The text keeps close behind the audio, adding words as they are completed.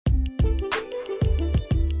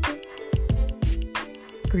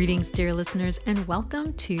Greetings, dear listeners, and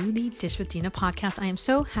welcome to the Dish with Dina podcast. I am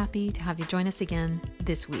so happy to have you join us again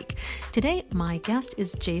this week. Today, my guest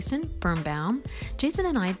is Jason Birnbaum. Jason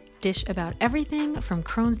and I dish about everything from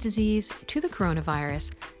Crohn's disease to the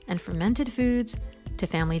coronavirus and fermented foods to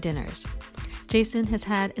family dinners. Jason has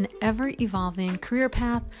had an ever-evolving career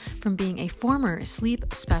path from being a former sleep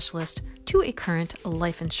specialist to a current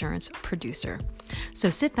life insurance producer. So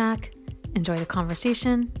sit back, enjoy the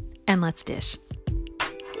conversation, and let's dish.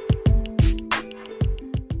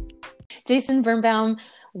 Jason Birnbaum,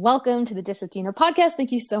 welcome to the Dish with Dina podcast.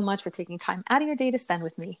 Thank you so much for taking time out of your day to spend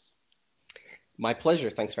with me. My pleasure.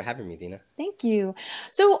 Thanks for having me, Dina. Thank you.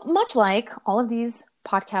 So much like all of these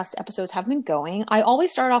podcast episodes have been going, I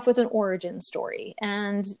always start off with an origin story.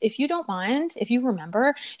 And if you don't mind, if you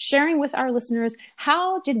remember, sharing with our listeners,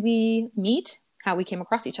 how did we meet, how we came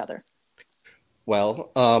across each other?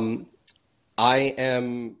 Well, I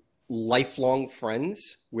am lifelong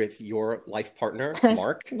friends with your life partner,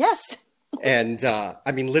 Mark. Yes. And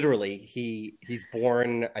I mean, literally, he's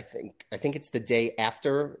born, I think it's the day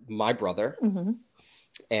after my brother. Mm-hmm.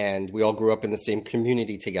 And we all grew up in the same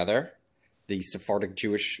community together, the Sephardic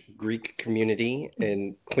Jewish Greek community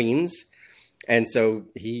in Queens. And so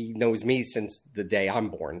he knows me since the day I'm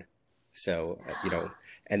born. So,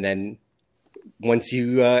 and then once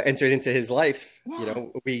you entered into his life,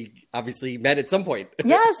 we obviously met at some point.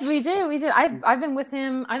 Yes, we did. I've been with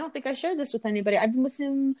him. I don't think I shared this with anybody. I've been with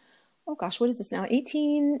him, oh gosh, what is this now?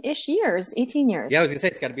 18 years. Yeah, I was gonna say,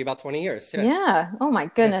 it's got to be about 20 years. Yeah. Oh my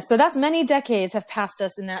goodness. So that's many decades have passed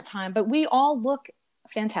us in that time, but we all look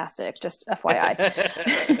fantastic, just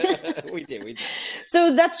FYI. We do.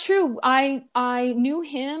 So that's true. I knew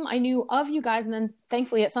him. I knew of you guys. And then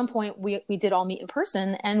thankfully at some point we did all meet in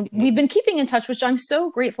person, and we've been keeping in touch, which I'm so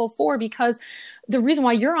grateful for, because the reason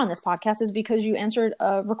why you're on this podcast is because you answered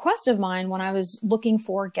a request of mine when I was looking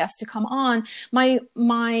for guests to come on.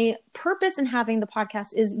 My purpose in having the podcast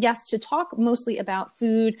is, yes, to talk mostly about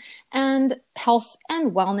food and health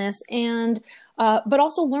and wellness, and but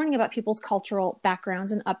also learning about people's cultural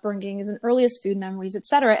backgrounds and upbringings and earliest food memories, et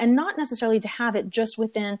cetera, and not necessarily to have it just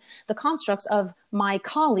within the constructs of my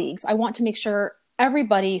colleagues. I want to make sure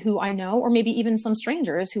everybody who I know, or maybe even some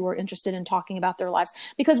strangers who are interested in talking about their lives,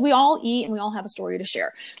 because we all eat and we all have a story to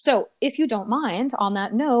share. So if you don't mind, on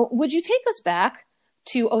that note, would you take us back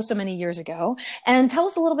to so many years ago and tell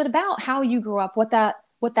us a little bit about how you grew up, what that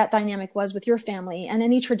dynamic was with your family, and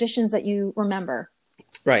any traditions that you remember?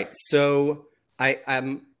 Right. So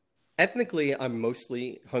I'm ethnically, I'm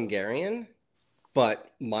mostly Hungarian,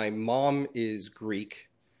 but my mom is Greek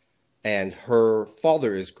and her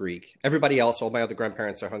father is Greek. Everybody else, all my other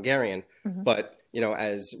grandparents are Hungarian. Mm-hmm. But,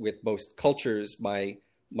 as with most cultures,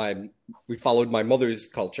 we followed my mother's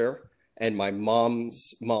culture, and my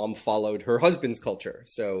mom's mom followed her husband's culture.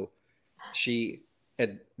 So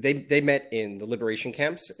they met in the liberation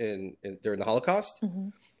camps during the Holocaust. Mm-hmm.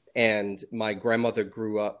 And my grandmother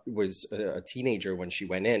was a teenager when she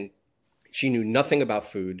went in. She knew nothing about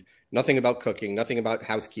food, nothing about cooking, nothing about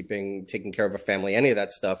housekeeping, taking care of a family, any of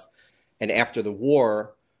that stuff. And after the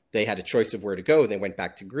war, they had a choice of where to go. They went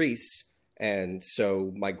back to Greece. And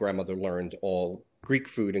so my grandmother learned all Greek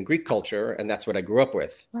food and Greek culture, and that's what I grew up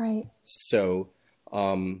with. Right. So,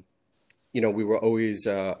 we were always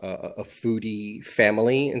a foodie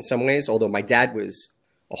family in some ways, although my dad was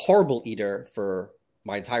a horrible eater for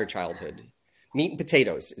my entire childhood. Meat and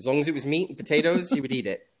potatoes. As long as it was meat and potatoes, he would eat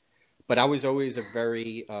it. But I was always a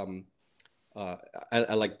very,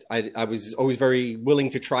 I was always very willing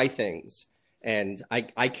to try things. And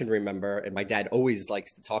I can remember, and my dad always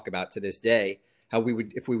likes to talk about to this day, how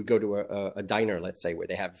if we would go to a diner, let's say, where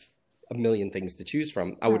they have a million things to choose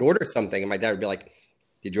from, I would order something and my dad would be like,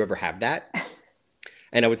 "Did you ever have that?"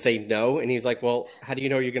 And I would say no. And he's like, "Well, how do you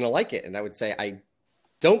know you're going to like it?" And I would say, "I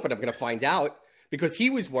don't, but I'm going to find out." Because he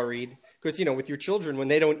was worried, because, with your children, when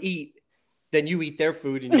they don't eat, then you eat their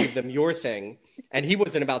food and you give them your thing. And he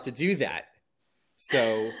wasn't about to do that.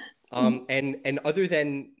 So, and other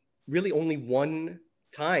than really only one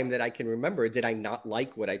time that I can remember, did I not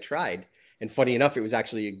like what I tried. And funny enough, it was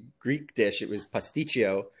actually a Greek dish. It was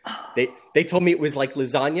pasticcio. They told me it was like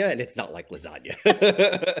lasagna, and it's not like lasagna.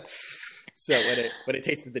 So when it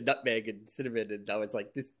tasted the nutmeg and cinnamon, and I was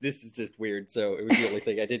like, this is just weird. So it was the only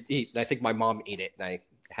thing I didn't eat. And I think my mom ate it, and I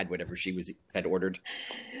had whatever she had ordered.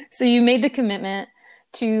 So you made the commitment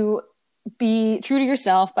to be true to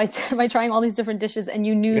yourself by trying all these different dishes, and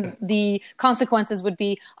you knew the consequences would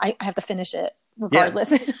be, I have to finish it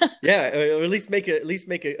regardless. Yeah, or at least make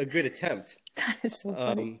a good attempt. That is so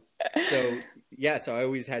funny. So I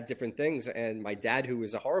always had different things, and my dad, who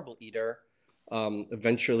was a horrible eater,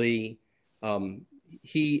 eventually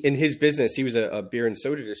he in his business, he was a beer and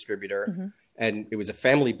soda distributor, and it was a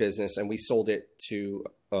family business, and we sold it to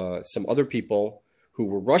some other people who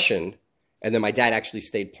were Russian, and then my dad actually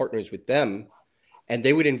stayed partners with them, and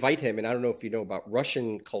they would invite him. And I don't know if you know about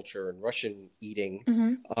Russian culture and Russian eating.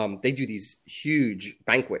 They do these huge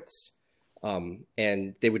banquets,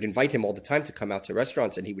 and they would invite him all the time to come out to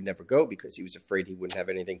restaurants, and he would never go because he was afraid he wouldn't have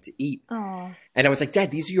anything to eat. Oh. And I was like,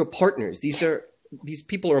 Dad, these are your partners. These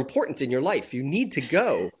people are important in your life. You need to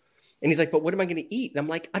go. And he's like, but what am I going to eat? And I'm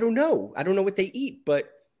like, I don't know. I don't know what they eat. But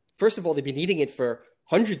first of all, they've been eating it for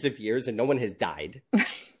hundreds of years and no one has died.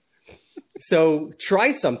 So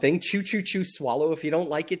try something, chew, chew, chew, swallow. If you don't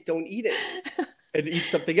like it, don't eat it and eat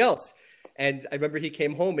something else. And I remember he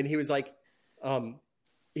came home and he was like,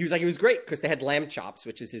 it was great because they had lamb chops,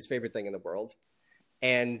 which is his favorite thing in the world.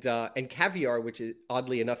 And caviar, which is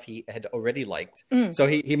oddly enough he had already liked. So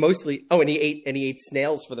he mostly and he ate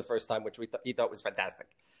snails for the first time, which he thought was fantastic.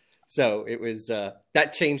 So it was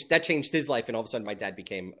that changed his life, and all of a sudden my dad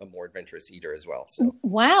became a more adventurous eater as well. So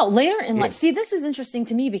wow, later in life. See, this is interesting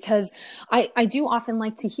to me because I do often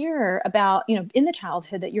like to hear about, in the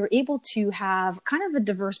childhood that you're able to have kind of a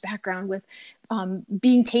diverse background with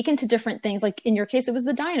being taken to different things. Like in your case, it was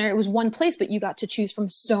the diner. It was one place, but you got to choose from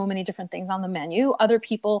so many different things on the menu. Other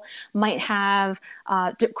people might have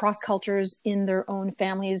cross cultures in their own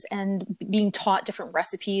families and being taught different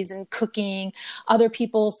recipes and cooking. Other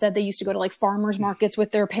people said they used to go to like farmers markets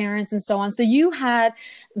with their parents and so on. So you had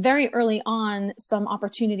very early on some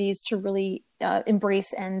opportunities to really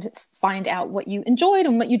embrace and find out what you enjoyed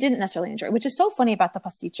and what you didn't necessarily enjoy, which is so funny about the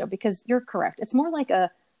pasticcio, because you're correct. It's more like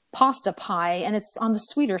a pasta pie and it's on the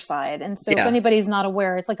sweeter side. And so if anybody's not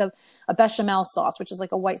aware, it's like a bechamel sauce, which is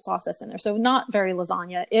like a white sauce that's in there. So not very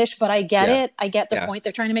lasagna-ish, but I get it. I get the point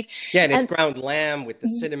they're trying to make. Yeah. And it's ground lamb with the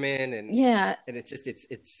cinnamon and it's just,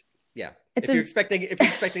 it's if you're expecting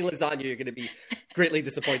lasagna, you're going to be greatly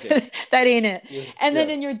disappointed. That ain't it. And then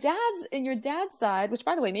in your dad's side, which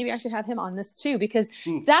by the way, maybe I should have him on this too, because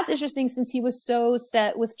that's interesting since he was so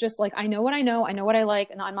set with just like, I know what I know what I like,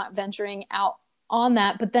 and I'm not venturing out on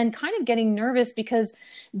that, but then kind of getting nervous because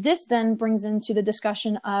this then brings into the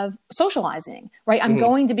discussion of socializing, right? I'm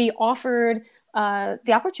going to be offered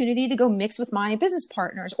the opportunity to go mix with my business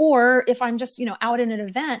partners, or if I'm just, out in an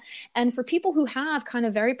event. And for people who have kind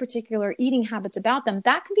of very particular eating habits about them,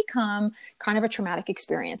 that can become kind of a traumatic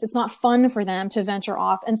experience. It's not fun for them to venture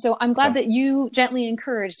off. And so I'm glad that you gently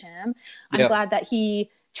encouraged him. I'm glad that he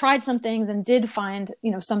tried some things and did find,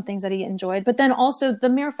 some things that he enjoyed. But then also the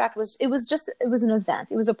mere fact was, it was an event.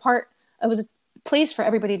 It was a place for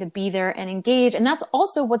everybody to be there and engage. And that's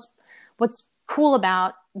also what's cool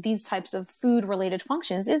about these types of food related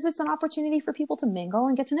functions is it's an opportunity for people to mingle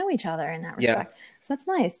and get to know each other in that respect. So that's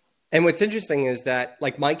nice. And what's interesting is that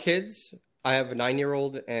like my kids, I have a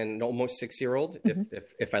 9-year-old and an almost 6-year-old,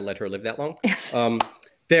 if I let her live that long. Yes.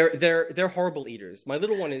 They're horrible eaters. My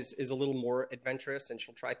little one is a little more adventurous and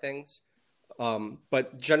she'll try things.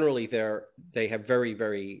 But generally they have very,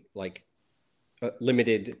 very like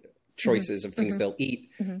limited choices of things they'll eat.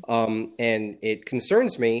 And it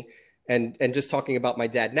concerns me. And just talking about my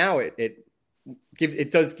dad now,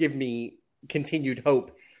 it does give me continued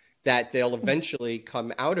hope that they'll eventually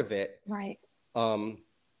come out of it. Right.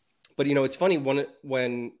 But it's funny when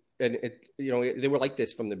they were like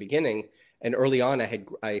this from the beginning. And early on,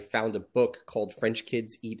 I found a book called French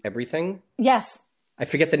Kids Eat Everything. Yes. I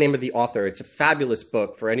forget the name of the author. It's a fabulous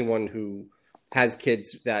book for anyone who has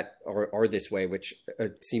kids that are this way, which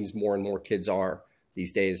it seems more and more kids are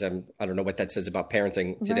these days. I don't know what that says about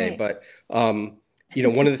parenting today, but one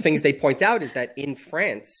of the things they point out is that in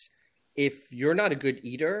France, if you're not a good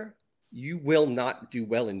eater, you will not do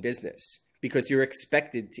well in business because you're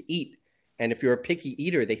expected to eat. And if you're a picky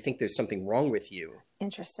eater, they think there's something wrong with you.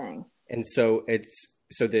 Interesting. And so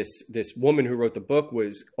this woman who wrote the book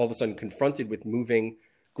was all of a sudden confronted with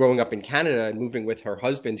growing up in Canada and moving with her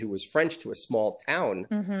husband, who was French, to a small town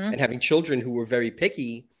and having children who were very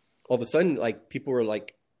picky. All of a sudden, like people were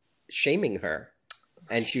like shaming her.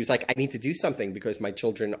 And she was like, I need to do something because my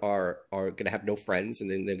children are going to have no friends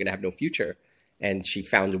and then they're going to have no future. And she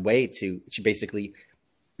found a way she basically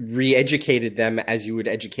re-educated them as you would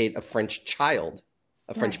educate a French child,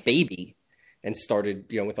 a French baby. And started,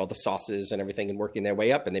 with all the sauces and everything and working their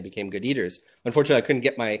way up, and they became good eaters. Unfortunately, I couldn't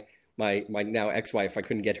get my now ex-wife, I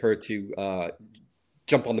couldn't get her to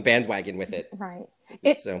jump on the bandwagon with it. Right.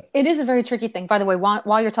 It is a very tricky thing. By the way,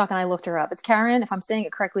 while you're talking, I looked her up. It's Karen, if I'm saying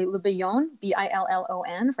it correctly, Le Billon,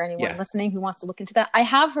 Billon, for anyone listening who wants to look into that. I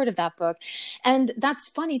have heard of that book. And that's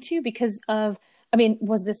funny too, because of I mean,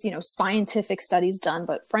 was this, scientific studies done,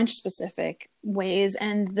 but French specific ways,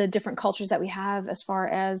 and the different cultures that we have as far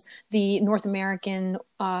as the North American,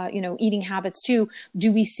 eating habits too.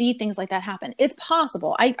 Do we see things like that happen? It's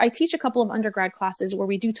possible. I teach a couple of undergrad classes where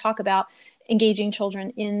we do talk about engaging children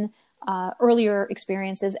in earlier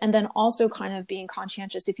experiences, and then also kind of being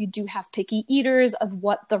conscientious if you do have picky eaters of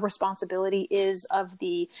what the responsibility is of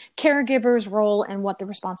the caregiver's role and what the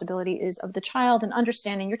responsibility is of the child, and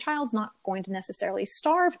understanding your child's not going to necessarily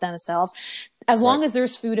starve themselves as long as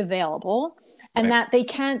there's food available, and that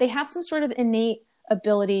they have some sort of innate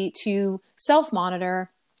ability to self-monitor.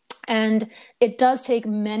 And it does take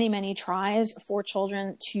many, many tries for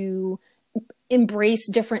children to embrace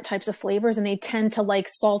different types of flavors, and they tend to like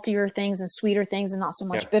saltier things and sweeter things and not so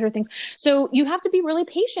much bitter things. So you have to be really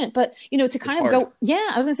patient, but to kind of go,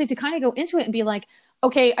 I was gonna say, to kind of go into it and be like,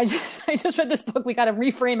 okay, I just read this book. We got to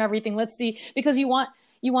reframe everything. Let's see, because you want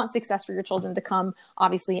success for your children to come,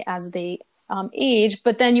 obviously, as they age,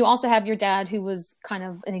 but then you also have your dad who was kind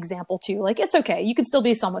of an example too. Like, it's okay. You can still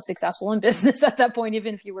be somewhat successful in business at that point,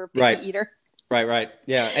 even if you were a picky eater. Right.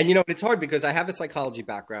 Yeah. And, it's hard because I have a psychology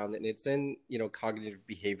background, and it's in, cognitive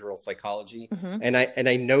behavioral psychology. And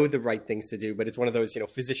I know the right things to do, but it's one of those,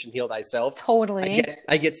 physician heal thyself. Totally.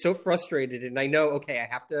 I get so frustrated, and I know, okay, I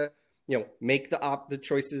have to, make the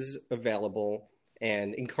choices available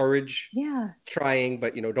and encourage trying,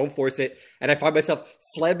 but, don't force it. And I find myself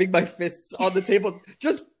slamming my fists on the table.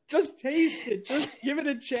 Just taste it. Just give it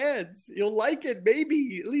a chance. You'll like it.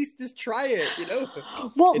 Maybe at least just try it,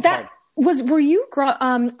 Well, it's hard.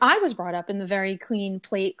 I was brought up in the very clean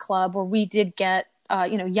plate club where we did get,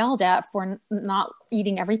 yelled at for not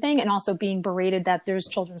eating everything, and also being berated that there's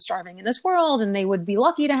children starving in this world and they would be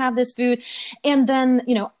lucky to have this food. And then,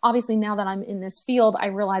 obviously now that I'm in this field, I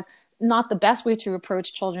realize not the best way to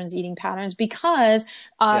approach children's eating patterns, because,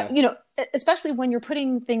 especially when you're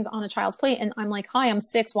putting things on a child's plate and I'm like, hi, I'm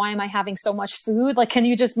 6. Why am I having so much food? Like, can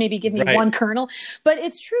you just maybe give me one kernel? But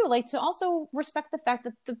it's true, like, to also respect the fact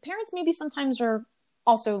that the parents maybe sometimes are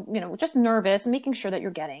also, just nervous, and making sure that you're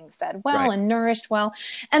getting fed well and nourished well.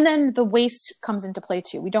 And then the waste comes into play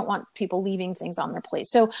too. We don't want people leaving things on their plate.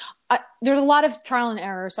 So there's a lot of trial and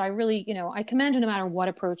error. So I really, I commend you no matter what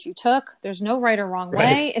approach you took. There's no right or wrong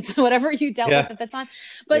way. It's whatever you dealt with at the time.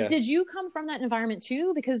 But did you come from that environment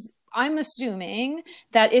too? Because I'm assuming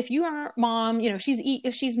that if your mom, if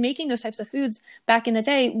she's making those types of foods back in the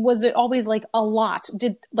day, was it always like a lot?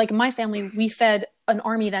 Like in my family, we fed an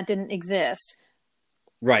army that didn't exist.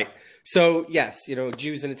 Right. So yes,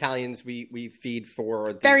 Jews and Italians, we feed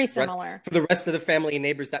for very similar for the rest of the family and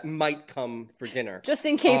neighbors that might come for dinner, just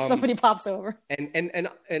in case somebody pops over. And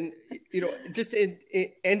just to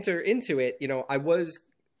enter into it, I was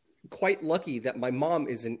quite lucky that my mom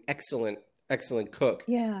is an excellent cook.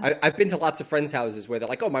 Yeah. I've been to lots of friends' houses where they're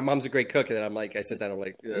like, oh, my mom's a great cook, and then I sit down, I'm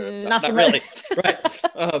like, not so really,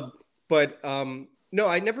 right? But no,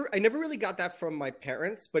 I never really got that from my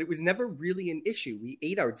parents, but it was never really an issue. We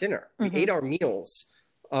ate our dinner. We ate our meals.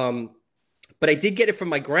 But I did get it from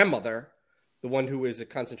my grandmother, the one who was a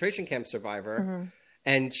concentration camp survivor.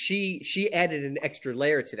 And she added an extra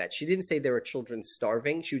layer to that. She didn't say there were children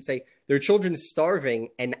starving. She would say there are children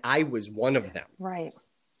starving, and I was one of them. Right.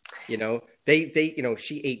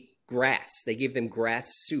 She ate grass. They gave them grass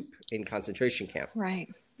soup in concentration camp. Right.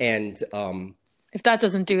 And if that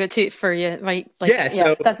doesn't do it for you, right? Like,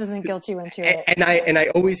 so, if that doesn't guilt you into it. And I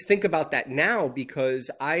always think about that now,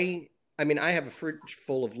 because I have a fridge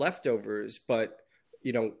full of leftovers, but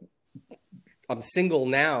I'm single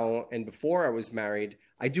now, and before I was married,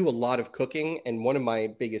 I do a lot of cooking, and one of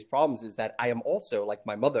my biggest problems is that I am also, like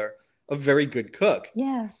my mother, a very good cook.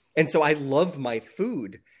 Yeah. And so I love my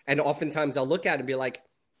food, and oftentimes I'll look at it and be like,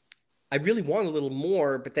 I really want a little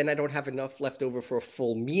more, but then I don't have enough left over for a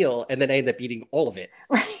full meal. And then I end up eating all of it,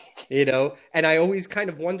 right? And I always kind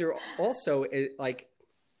of wonder also, like,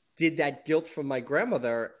 did that guilt from my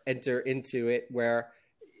grandmother enter into it where,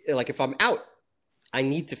 like, if I'm out, I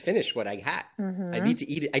need to finish what I had. I need to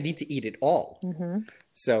eat it. I need to eat it all.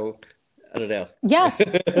 So I don't know. Yes.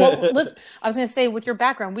 Well, listen, I was going to say, with your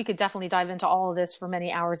background, we could definitely dive into all of this for many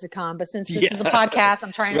hours to come. But since this is a podcast,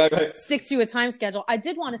 I'm trying to stick to a time schedule. I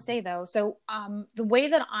did want to say, though, so the way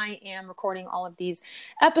that I am recording all of these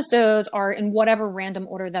episodes are in whatever random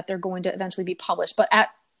order that they're going to eventually be published. But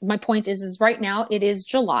my point is right now, it is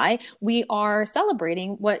July. We are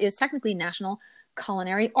celebrating what is technically National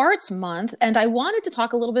Culinary Arts Month, and I wanted to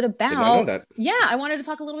talk a little bit Did not know about, that. yeah, I wanted to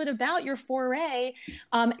talk a little bit about your foray,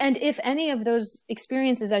 and if any of those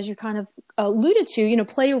experiences, as you kind of alluded to,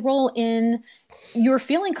 play a role in you're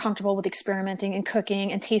feeling comfortable with experimenting and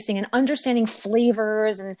cooking and tasting and understanding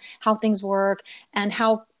flavors and how things work, and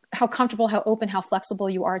how comfortable, how open, how flexible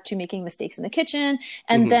you are to making mistakes in the kitchen.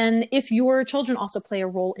 And then if your children also play a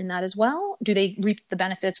role in that as well, do they reap the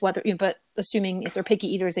benefits, whether, but assuming if they're picky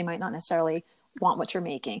eaters, they might not necessarily want what you're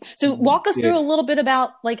making. So walk us through a little bit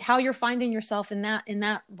about like how you're finding yourself in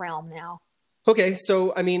that realm now. Okay,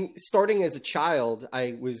 so I mean, starting as a child,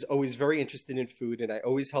 I was always very interested in food, and I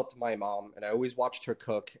always helped my mom, and I always watched her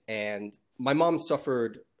cook. And my mom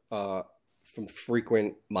suffered from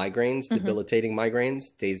frequent migraines, debilitating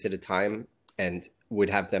migraines, days at a time, and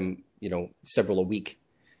would have them, several a week.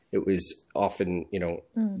 It was often,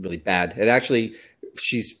 really bad. And actually,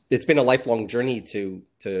 it's been a lifelong journey to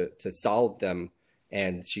solve them.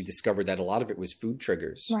 And she discovered that a lot of it was food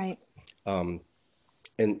triggers. Right.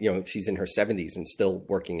 And, she's in her 70s and still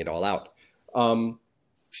working it all out.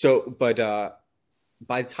 But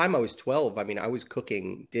by the time I was 12, I mean, I was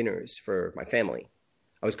cooking dinners for my family.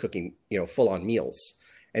 I was cooking, full on meals.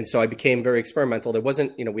 And so I became very experimental. There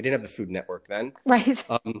wasn't, we didn't have the Food Network then. Right.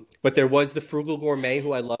 But there was the Frugal Gourmet,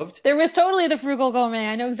 who I loved. There was totally the Frugal Gourmet.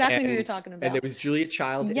 I know exactly who you're talking about. And there was Julia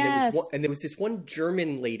Child. Yes. And there was this one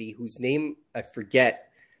German lady whose name I forget,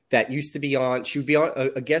 that used to be on, she would be on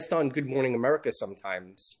a guest on Good Morning America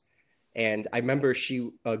sometimes. And I remember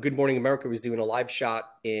Good Morning America was doing a live shot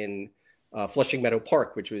in Flushing Meadow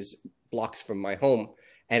Park, which was blocks from my home.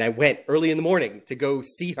 And I went early in the morning to go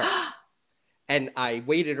see her. And I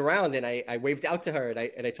waited around and I waved out to her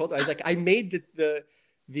and I told her, I was like, I made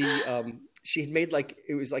she had made like,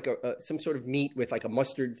 it was like some sort of meat with like a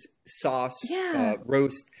mustard sauce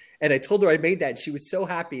roast. And I told her I made that, and she was so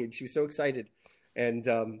happy and she was so excited. And,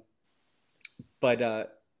 so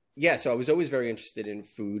I was always very interested in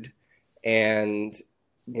food. And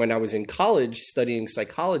when I was in college studying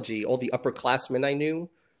psychology, all the upperclassmen I knew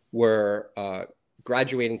were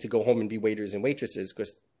graduating to go home and be waiters and waitresses,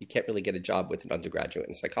 because you can't really get a job with an undergraduate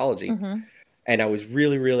in psychology. And I was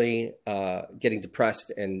really, really getting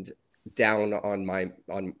depressed and down on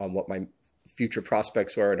what my future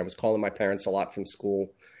prospects were. And I was calling my parents a lot from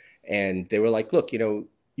school. And they were like, look,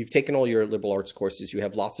 you've taken all your liberal arts courses. You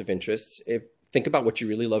have lots of interests. Think about what you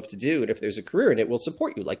really love to do. And if there's a career in it, we'll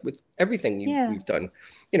support you, like with everything we've done,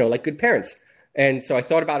 like good parents. And so I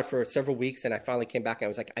thought about it for several weeks, and I finally came back and I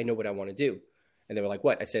was like, I know what I want to do. And they were like,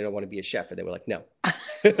 what? I said, I want to be a chef. And they were like, no.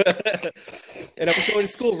 And I was going to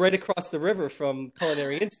school right across the river from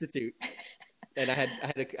Culinary Institute. And I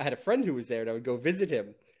had a friend who was there, and I would go visit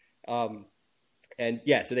him. So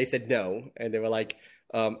they said no. And they were like,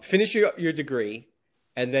 finish your degree.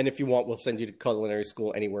 And then if you want, we'll send you to culinary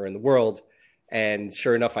school anywhere in the world. And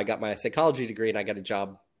sure enough, I got my psychology degree, and I got a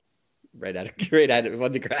job right out of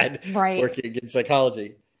undergrad, working in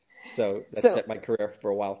psychology. So that set my career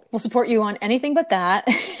for a while. We'll support you on anything but that.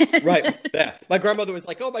 Right. Yeah. My grandmother was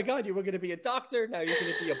like, oh my God, you were going to be a doctor. Now you're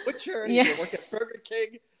going to be a butcher. And you're going to work at Burger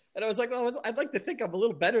King. And I was like, well, I'd like to think I'm a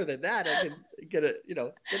little better than that. I can get a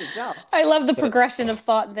job. I love the progression of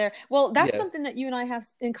thought there. Well, that's something that you and I have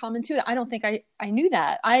in common too. I don't think I knew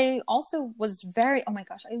that. I also was oh my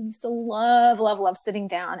gosh, I used to love sitting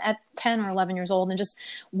down at 10 or 11 years old and just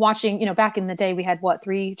watching, back in the day we had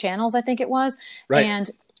 3 channels, I think it was. Right.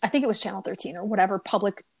 And I think it was channel 13 or whatever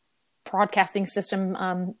public broadcasting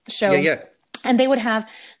system show. Yeah. And they would have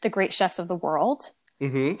the great chefs of the world.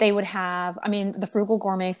 They would have, the Frugal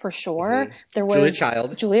Gourmet for sure. There was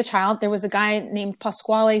Julia Child. There was a guy named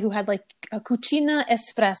Pasquale who had like a cucina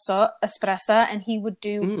espressa, and he would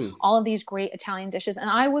do all of these great Italian dishes. And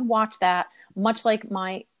I would watch that much like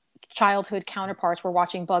my childhood counterparts were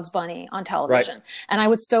watching Bugs Bunny on television. Right. And I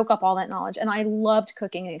would soak up all that knowledge. And I loved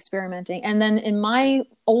cooking and experimenting. And then in my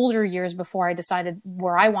older years, before I decided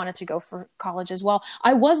where I wanted to go for college as well,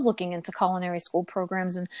 I was looking into culinary school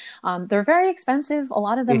programs, and they're very expensive. A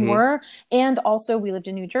lot of them were. And also we lived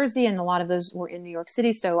in New Jersey, and a lot of those were in New York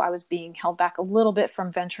City. So I was being held back a little bit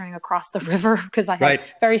from venturing across the river because I had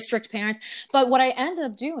very strict parents. But what I ended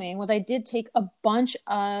up doing was I did take a bunch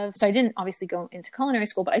of, so I didn't obviously go into culinary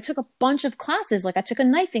school, but I took a bunch of classes. Like I took a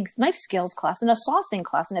knife skills class and a saucing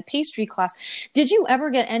class and a pastry class. Did you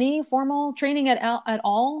ever get any formal training at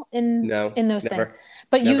all in those things?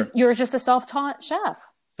 But never. You're just a self-taught chef.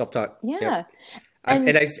 Self-taught. Yeah. Yep.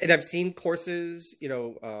 And I've seen courses,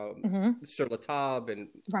 Sur La Table and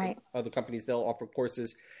other companies, they'll offer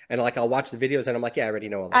courses, and like I'll watch the videos and I'm like, yeah, I already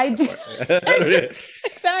know all that stuff.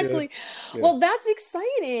 Exactly. Yeah. Well, that's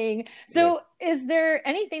exciting. So is there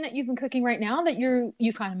anything that you've been cooking right now that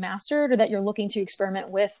you've kind of mastered or that you're looking to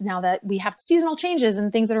experiment with now that we have seasonal changes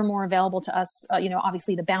and things that are more available to us?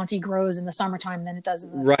 Obviously the bounty grows in the summertime than it does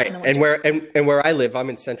in Right. the And winter. where I live, I'm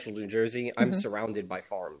in central New Jersey. I'm Hmm. surrounded by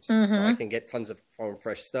farms. So I Hmm. can get tons of farm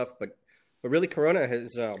fresh stuff, but really Corona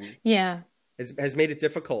Yeah. has made it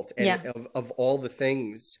difficult. And Yeah. of all the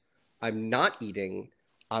things I'm not eating,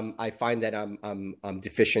 I find that I'm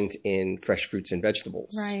deficient in fresh fruits and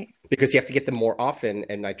vegetables Right. because you have to get them more often,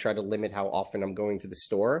 and I try to limit how often I'm going to the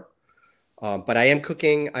store. But I am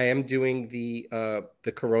cooking. I am doing the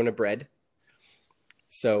Corona bread.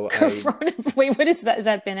 So Corona. Wait, what is that? Is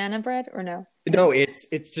that banana bread or no? no, it's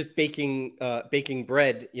just baking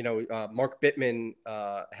bread. Mark Bittman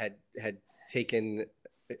had taken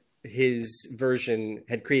his version,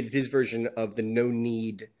 had created his version of the no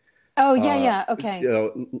knead Oh, yeah, yeah. Okay.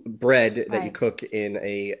 bread that you Right. cook in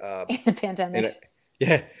a In the in a pandemic.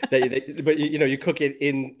 yeah but you cook it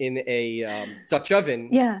in a Dutch oven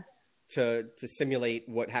Yeah. to simulate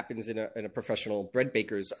what happens in a professional bread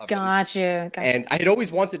baker's oven. Got you. Got you. And I had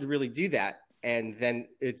always wanted to really do that, and then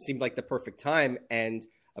it seemed like the perfect time. And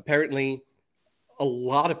apparently, a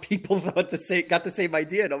lot of people got the same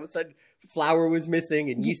idea, and all of a sudden, flour was missing,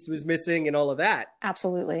 and yeast was missing, and all of that.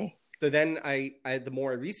 Absolutely. So then, the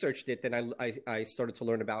more I researched it, then I started to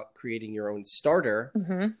learn about creating your own starter,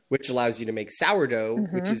 Hmm. which allows you to make sourdough,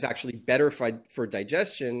 which Hmm. is actually better for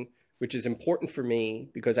digestion, which is important for me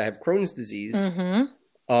because I have Crohn's disease. Hmm.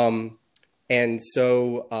 Um, and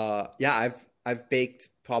so, yeah, I've baked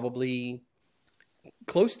probably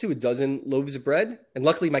close to a dozen loaves of bread, and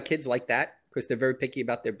luckily my kids like that because they're very picky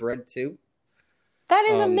about their bread too. That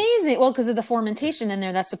is Um, amazing. Well, because of the fermentation in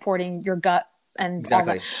there, that's supporting your gut and all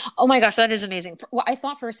that. exactly. Oh my gosh, that is amazing. Well, I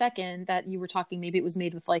thought for a second that you were talking maybe it was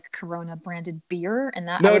made with like Corona branded beer, and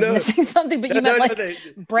that I No, was no, missing something. But no, you meant no, no.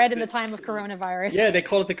 like bread in the time of coronavirus. Yeah, they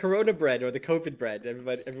call it the Corona bread or the COVID bread.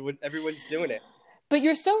 Everyone's doing it. But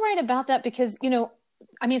you're so right about that because,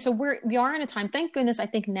 I mean, so we are in a time, thank goodness, I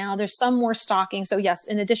think now there's some more stocking. So yes,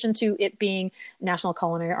 in addition to it being National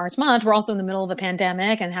Culinary Arts Month, we're also in the middle of a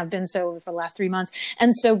pandemic and have been so for the last 3 months.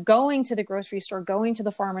 And so going to the grocery store, going to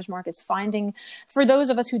the farmers markets, finding for those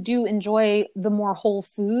of us who do enjoy the more whole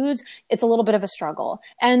foods, it's a little bit of a struggle.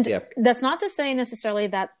 And Yeah, that's not to say necessarily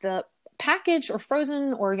that the packaged or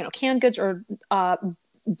frozen or, canned goods or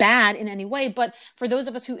bad in any way, but for those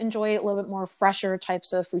of us who enjoy a little bit more fresher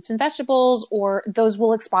types of fruits and vegetables, or those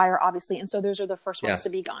will expire obviously, and so those are the first yeah, ones to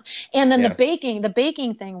be gone. And then the yeah.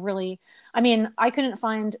 baking thing really, I mean, I couldn't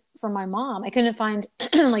find for my mom, I couldn't find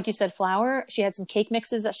like you said, flour. She had some cake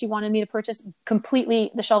mixes that she wanted me to purchase.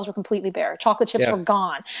 Completely, the shelves were completely bare. Chocolate chips Yeah. were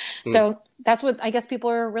gone. Mm. So that's what I guess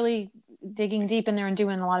people are really digging deep in there and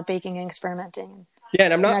doing a lot of baking and experimenting Yeah,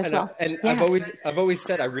 and I'm not, as well. and Yeah. I've always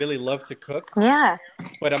said I really love to cook, Yeah.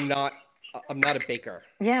 but I'm not a baker.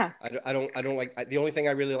 Yeah. I don't like the only thing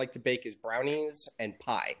I really like to bake is brownies and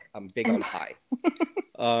pie. I'm big on pie.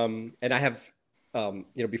 And I have,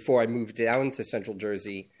 before I moved down to Central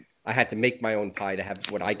Jersey, I had to make my own pie to have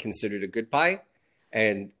what I considered a good pie.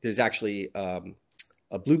 And there's actually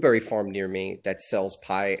a blueberry farm near me that sells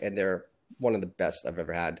pie, and they're one of the best I've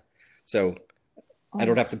ever had. So Oh. I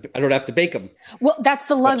don't have to bake them. Well, that's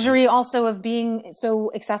the But luxury also of being so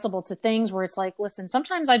accessible to things where it's like, listen,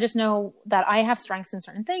 sometimes I just know that I have strengths in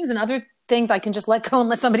certain things and other things I can just let go and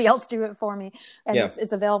let somebody else do it for me. And yeah,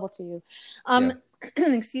 it's available to you. yeah,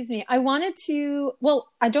 Excuse me. I wanted to, well,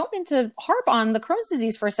 I don't mean to harp on the Crohn's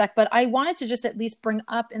disease for a sec, but I wanted to just at least bring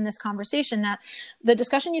up in this conversation that the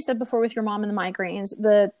discussion you said before with your mom and the migraines,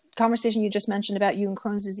 the conversation you just mentioned about you and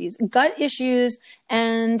Crohn's disease, gut issues,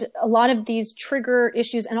 and a lot of these trigger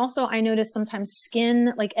issues. And also I noticed sometimes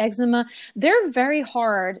skin, like eczema, they're very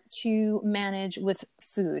hard to manage with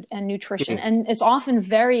food and nutrition. mm, And it's often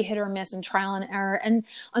very hit or miss and trial and error. And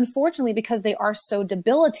unfortunately, because they are so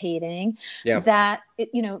debilitating, yeah, that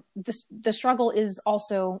the struggle is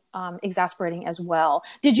also exasperating as well.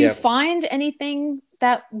 Did you yeah. find anything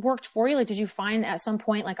that worked for you? Like, did you find at some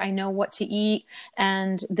point, like, I know what to eat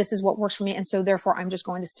and this is what works for me, and so therefore I'm just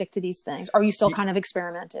going to stick to these things? Are you still kind of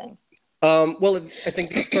experimenting? Well, I think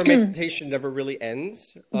the experimentation never really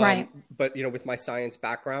ends. Right. But with my science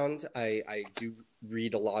background, I do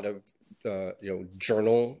read a lot of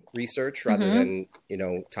journal research rather Mm-hmm.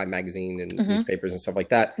 than Time magazine and Mm-hmm. newspapers and stuff like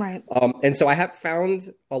that. Right. And so I have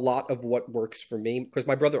found a lot of what works for me because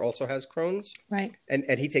my brother also has Crohn's, Right. and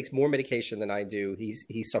he takes more medication than I do.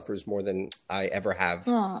 He suffers more than I ever have.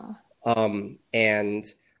 Oh. And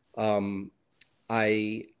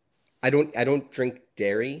I I don't drink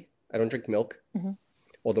dairy. I don't drink milk, Mm-hmm.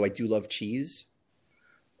 although I do love cheese.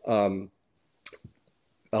 Um,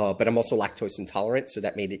 but I'm also lactose intolerant, so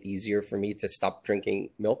that made it easier for me to stop drinking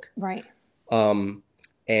milk. Right.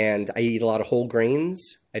 And I eat a lot of whole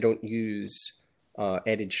grains. I don't use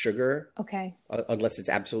added sugar Okay. unless it's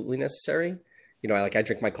absolutely necessary. I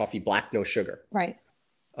drink my coffee black, no sugar. Right.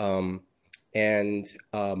 And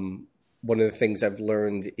one of the things I've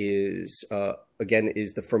learned is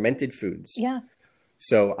is the fermented foods. Yeah.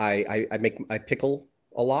 So I pickle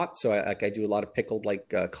a lot. So I do a lot of pickled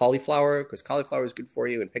cauliflower, because cauliflower is good for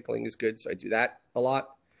you and pickling is good. So I do that a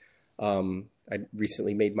lot. I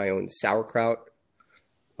recently made my own sauerkraut.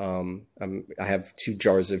 I have 2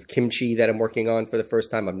 jars of kimchi that I'm working on for the first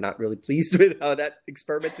time. I'm not really pleased with how that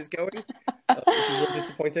experiment is going, which is a little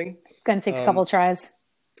disappointing. Gonna take a couple tries.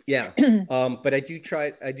 Yeah. But I do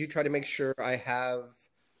try to make sure I have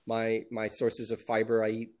my sources of fiber. I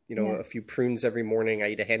eat, a few prunes every morning. I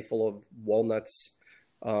eat a handful of walnuts.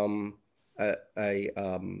 I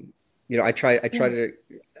try to,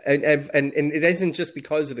 and it isn't just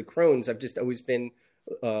because of the Crohn's. I've just always been,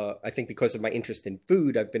 I think because of my interest in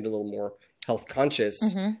food, I've been a little more health conscious.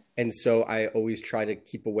 Mm-hmm. And so I always try to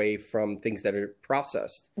keep away from things that are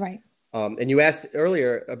processed. Right. And you asked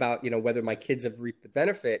earlier about, whether my kids have reaped the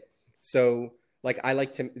benefit. So I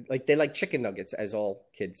they like chicken nuggets, as all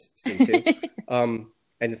kids seem to.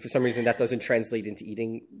 And for some reason that doesn't translate into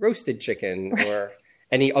eating roasted chicken or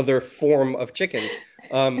any other form of chicken.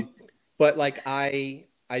 But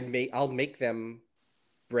I'll make them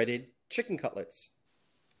breaded chicken cutlets.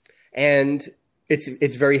 And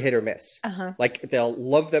it's very hit or miss. Uh-huh. They'll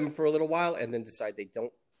love them for a little while and then decide they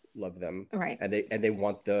don't love them. Right. And they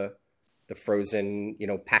want the frozen,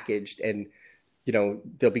 packaged, and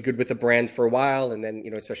they'll be good with the brand for a while, and then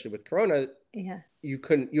especially with Corona, you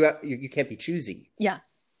can't be choosy. Yeah.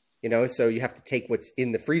 So you have to take what's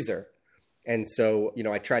in the freezer, and so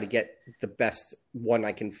I try to get the best one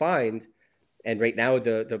I can find. And right now,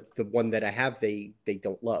 the one that I have, they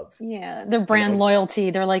don't love. Yeah, their brand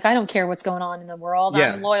loyalty. They're like, I don't care what's going on in the world.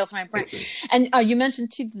 Yeah. I'm loyal to my brand. And you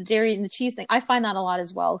mentioned too the dairy and the cheese thing. I find that a lot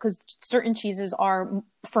as well, because certain cheeses are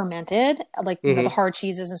fermented, like the hard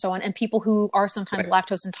cheeses and so on. And people who are sometimes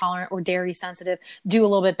lactose intolerant or dairy sensitive do a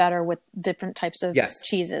little bit better with different types of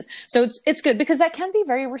cheeses. So it's good, because that can be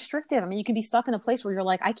very restrictive. I mean, you can be stuck in a place where you're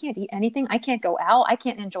like, I can't eat anything. I can't go out. I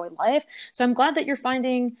can't enjoy life. So I'm glad that you're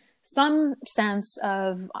finding some sense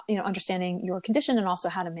of understanding your condition and also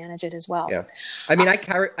how to manage it as well. Yeah, I mean, I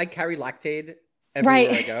carry Lactaid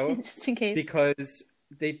everywhere I go, just in case, because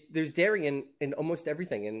there's dairy in almost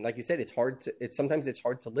everything, and like you said, sometimes it's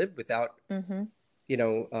hard to live without. It's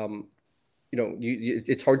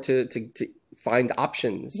hard to find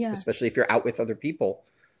options, especially if you're out with other people.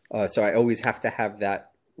 So I always have to have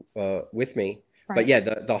that with me. Right. But yeah,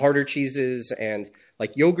 the harder cheeses and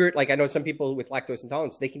like yogurt, like I know some people with lactose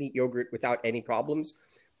intolerance, they can eat yogurt without any problems.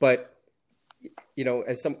 But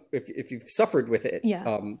if you've suffered with it,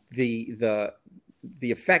 the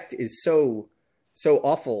effect is so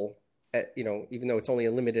awful. Even though it's only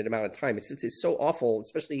a limited amount of time, it's so awful.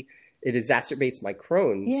 Especially it exacerbates my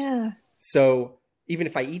Crohn's. Yeah. So even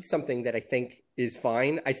if I eat something that I think is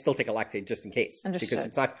fine, I still take a Lactaid just in case. Understood.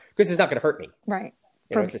 because it's not going to hurt me. Right.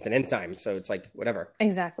 It's just an enzyme, so it's like whatever.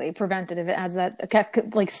 Exactly, preventative. It adds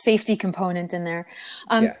that like safety component in there.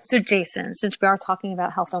 So Jason, since we are talking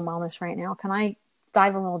about health and wellness right now, can I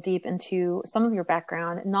dive a little deep into some of your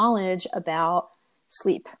background knowledge about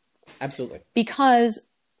sleep? Absolutely. Because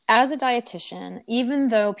as a dietitian, even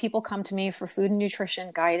though people come to me for food and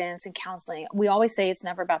nutrition guidance and counseling, we always say it's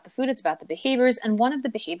never about the food, it's about the behaviors. And one of the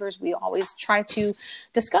behaviors we always try to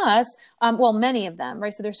discuss, many of them,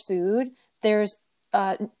 right? So there's food, there's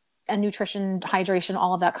and nutrition, hydration,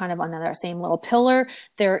 all of that kind of under that same little pillar.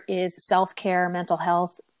 There is self-care, mental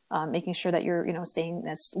health, making sure that you're, staying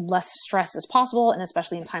as less stressed as possible. And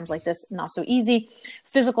especially in times like this, not so easy.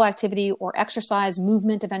 Physical activity or exercise,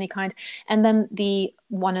 movement of any kind. And then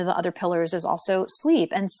one of the other pillars is also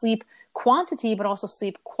sleep, and sleep quantity, but also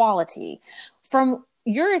sleep quality. From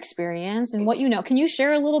your experience and what can you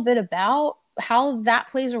share a little bit about how that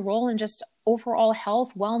plays a role in just overall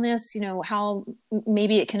health, wellness, how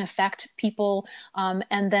maybe it can affect people.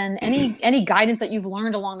 And then any guidance that you've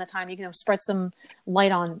learned along the time, you can spread some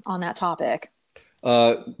light on that topic.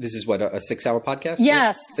 This is what, a 6-hour podcast?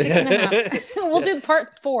 Yes. 6.5. We'll do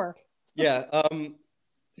part 4. Yeah.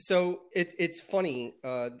 So it's funny,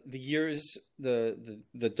 the years,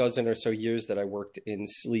 the dozen or so years that I worked in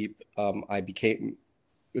sleep, I became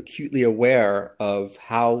acutely aware of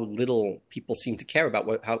how little people seem to care about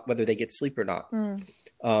whether they get sleep or not.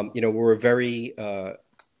 We're a very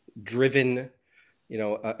driven,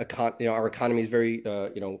 our economy is very,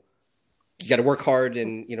 you got to work hard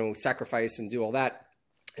and, sacrifice and do all that.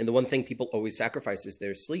 And the one thing people always sacrifice is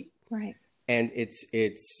their sleep. Right. And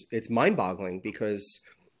it's mind-boggling because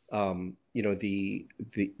the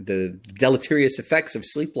deleterious effects of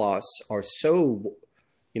sleep loss are so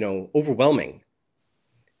overwhelming,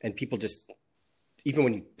 and people just, even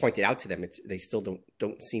when you point it out to them, they still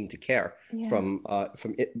don't seem to care. Yeah. From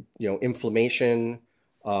inflammation,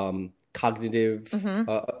 cognitive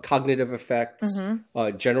effects,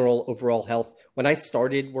 general overall health. When I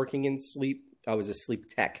started working in sleep, I was a sleep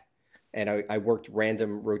tech, and I worked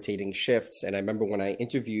random rotating shifts. And I remember when I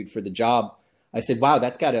interviewed for the job, I said, "Wow,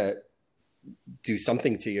 that's got to do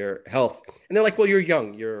something to your health." And they're like, "Well, you're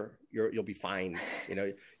young. You'll be fine.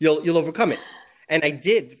 You'll overcome it." And I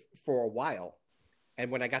did for a while.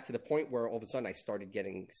 And when I got to the point where all of a sudden I started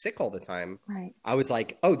getting sick all the time, right. I was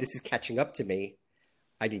like, "Oh, this is catching up to me.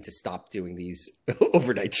 I need to stop doing these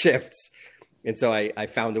overnight shifts." And so I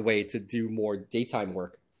found a way to do more daytime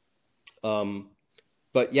work.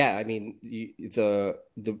 But yeah, I mean, the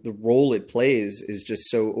role it plays is just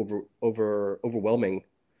so overwhelming,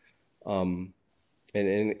 and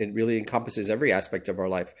it really encompasses every aspect of our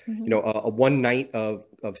life. A one night of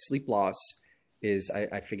sleep loss is,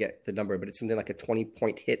 I forget the number, but it's something like a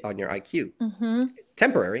 20-point hit on your IQ.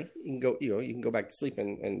 Temporary, you can go back to sleep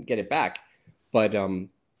and get it back, but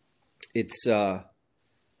it's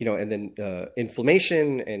and then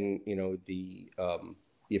inflammation, and the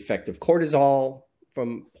effect of cortisol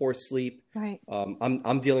from poor sleep. Right.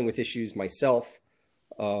 I'm dealing with issues myself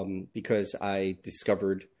because I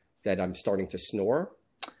discovered that I'm starting to snore,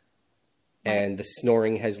 and the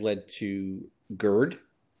snoring has led to GERD,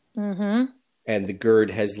 and the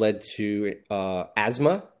GERD has led to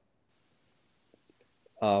asthma.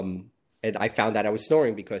 And I found that I was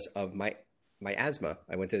snoring because of my asthma.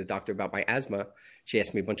 I went to the doctor about my asthma. She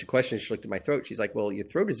asked me a bunch of questions. She looked at my throat. She's like, "Well, your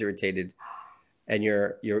throat is irritated, and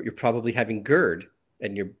you're probably having GERD,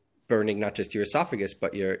 and you're burning not just your esophagus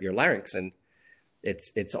but your larynx, and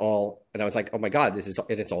it's all." And I was like, "Oh my God,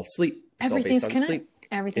 it's all sleep. It's all based on sleep.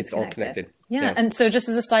 Everything's all connected." Yeah. And so, just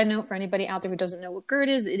as a side note for anybody out there who doesn't know what GERD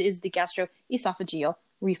is, it is the gastroesophageal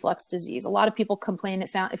reflux disease. A lot of people complain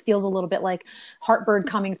it feels a little bit like heartburn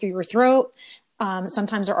coming through your throat.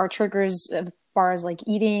 Sometimes there are triggers as far as like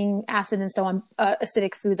eating acid and so on,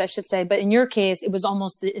 acidic foods, I should say. But in your case, it was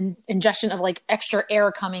almost the ingestion of like extra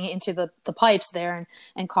air coming into the pipes there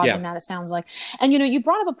and causing that, it sounds like. And, you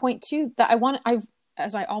brought up a point too that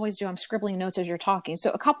as I always do, I'm scribbling notes as you're talking. So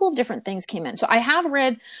a couple of different things came in. So I have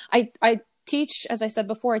read, I teach, as I said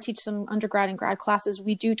before, I teach some undergrad and grad classes.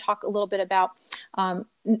 We do talk a little bit about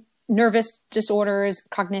nervous disorders,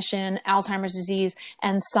 cognition, Alzheimer's disease,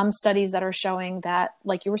 and some studies that are showing that,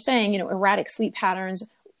 like you were saying, erratic sleep patterns,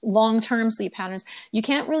 long-term sleep patterns, you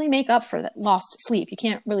can't really make up for that lost sleep. You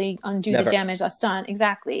can't really undo the damage that's done.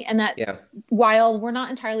 Exactly. And that while we're not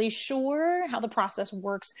entirely sure how the process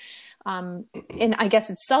works, and I guess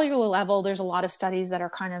it's cellular level, there's a lot of studies that are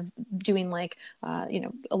kind of doing like,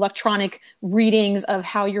 electronic readings of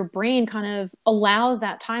how your brain kind of allows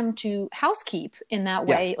that time to housekeep in that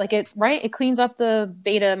way. Like it cleans up the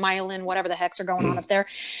beta myelin, whatever the hex are going on up there.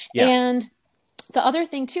 And the other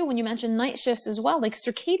thing too, when you mentioned night shifts as well, like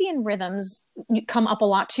circadian rhythms come up a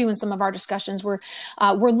lot too in some of our discussions. We're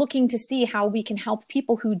looking to see how we can help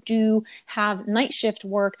people who do have night shift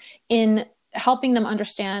work in helping them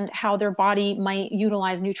understand how their body might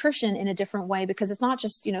utilize nutrition in a different way, because it's not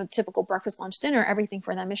just, typical breakfast, lunch, dinner, everything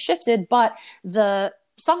for them is shifted, but the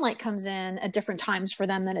sunlight comes in at different times for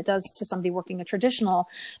them than it does to somebody working a traditional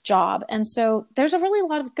job. And so there's a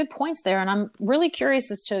lot of good points there. And I'm really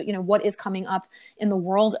curious as to, what is coming up in the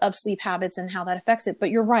world of sleep habits and how that affects it.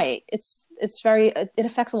 But you're right. It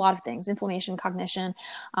affects a lot of things, inflammation, cognition.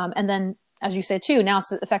 And then, as you said too, now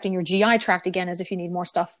it's affecting your GI tract again, as if you need more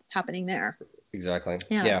stuff happening there. Exactly.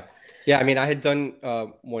 Yeah. I mean, I had done,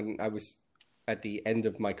 when I was at the end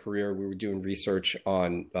of my career, we were doing research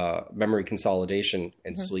on memory consolidation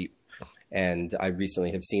and sleep, and I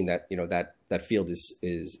recently have seen that that field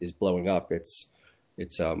is blowing up. It's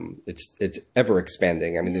ever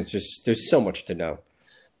expanding. I mean, there's so much to know.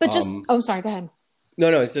 But sorry, go ahead.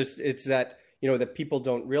 No, it's that that people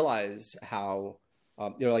don't realize how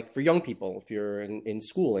like for young people, if you're in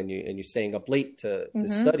school and you're staying up late to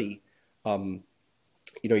study, you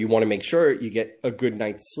want to make sure you get a good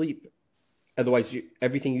night's sleep. Otherwise,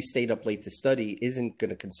 everything you stayed up late to study isn't going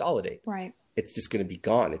to consolidate. Right. It's just going to be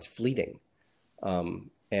gone. It's fleeting.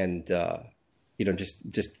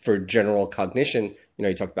 Just for general cognition,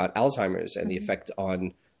 you talk about Alzheimer's and the effect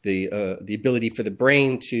on the ability for the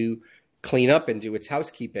brain to clean up and do its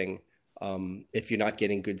housekeeping. If you're not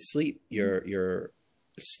getting good sleep, your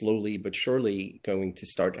slowly but surely going to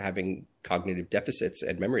start having cognitive deficits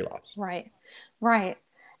and memory loss. Right. Right.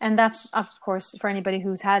 And that's, of course, for anybody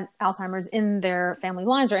who's had Alzheimer's in their family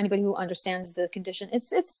lines or anybody who understands the condition,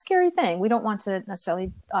 it's a scary thing. We don't want to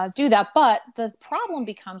necessarily do that. But the problem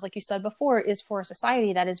becomes, like you said before, is for a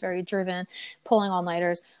society that is very driven, pulling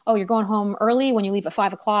all-nighters. Oh, you're going home early when you leave at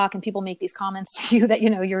 5 o'clock, and people make these comments to you that,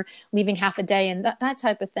 you're leaving half a day and that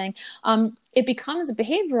type of thing. It becomes a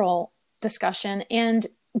behavioral discussion. And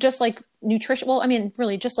just like nutrition, well, I mean,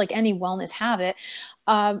 really just like any wellness habit,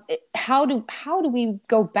 how do we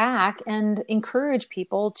go back and encourage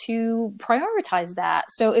people to prioritize that?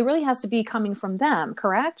 So it really has to be coming from them,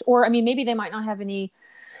 correct? Or, I mean, maybe they might not have any,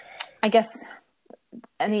 I guess,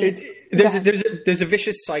 there's a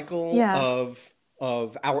vicious cycle Yeah.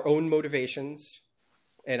 of our own motivations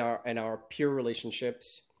and our peer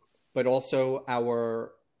relationships, but also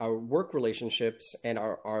our work relationships and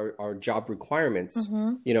our job requirements.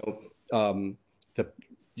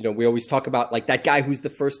 We always talk about like that guy who's the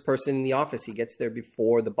first person in the office. He gets there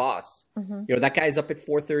before the boss. That guy's up at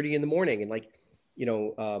 4:30 in the morning. And like,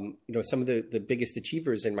 some of the biggest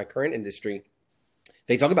achievers in my current industry,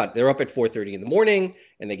 they talk about they're up at 4:30 in the morning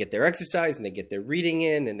and they get their exercise and they get their reading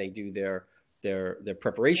in and they do their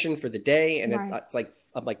preparation for the day. And Right. it's like,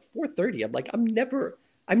 I'm like 4:30. I'm like, I'm never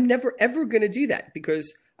ever going to do that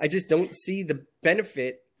because I just don't see the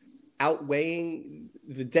benefit outweighing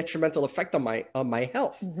the detrimental effect on my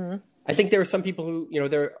health. I think there are some people who,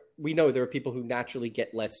 we know there are people who naturally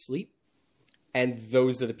get less sleep, and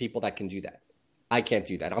those are the people that can do that. I can't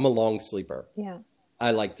do that. I'm a long sleeper. Yeah. I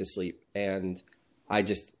like to sleep, and I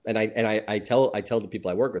tell the people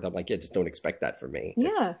I work with, I'm like, yeah, just don't expect that from me.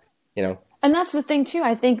 Yeah. It's. And that's the thing too.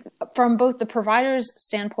 I think from both the provider's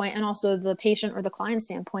standpoint and also the patient or the client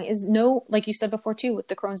standpoint is like you said before too, with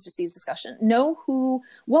the Crohn's disease discussion, know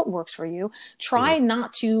what works for you. Try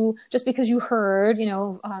not to, just because you heard,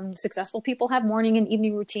 successful people have morning and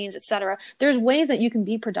evening routines, etc. There's ways that you can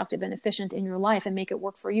be productive and efficient in your life and make it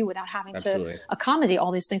work for you without having Absolutely. to accommodate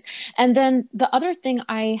all these things. And then the other thing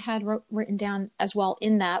I had written down as well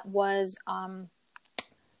in that was,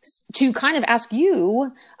 to kind of ask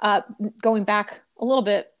you, going back a little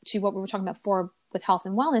bit to what we were talking about before with health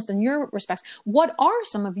and wellness in your respects, what are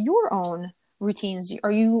some of your own routines?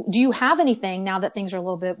 Do you have anything now that things are a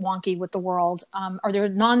little bit wonky with the world? Are there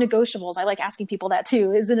non-negotiables? I like asking people that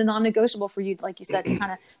too. Is it a non-negotiable for you, like you said, to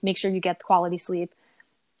kind of make sure you get quality sleep?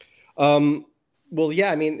 Well,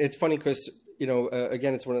 yeah, I mean, it's funny because,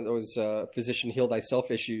 again, it's one of those physician heal thyself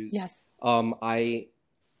issues. Yes. I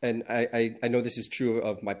know this is true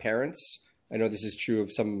of my parents. I know this is true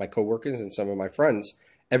of some of my coworkers and some of my friends.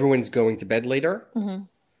 Everyone's going to bed later.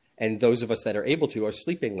 And those of us that are able to are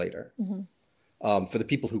sleeping later. For the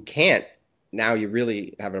people who can't, now you're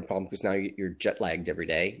really having a problem because now you're jet lagged every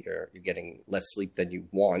day. You're getting less sleep than you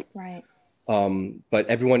want. Right. But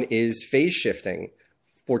everyone is phase shifting.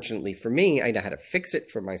 Fortunately for me, I know how to fix it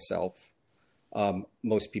for myself.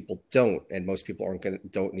 Most people don't, and most people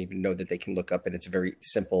don't even know that they can look up. And it's a very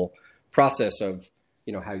simple process of,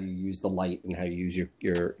 how you use the light and how you use your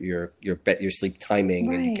sleep timing,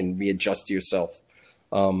 Right. and you can readjust yourself.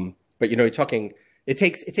 But you're talking, it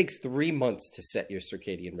takes 3 months to set your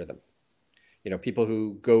circadian rhythm. People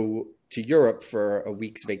who go to Europe for a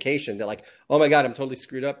week's vacation, they're like, oh my God, I'm totally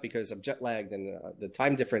screwed up because I'm jet lagged and the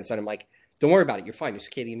time difference. And I'm like, don't worry about it. You're fine. Your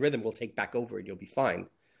circadian rhythm will take back over and you'll be fine.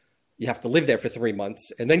 You have to live there for 3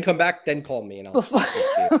 months and then come back, then call me and I'll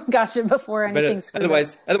fix you. Gotcha. Before anything's screwed up.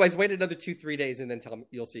 Otherwise, wait another 2-3 days and then tell them,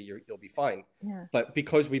 you'll see you'll be fine. Yeah. But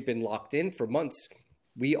because we've been locked in for months,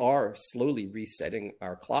 we are slowly resetting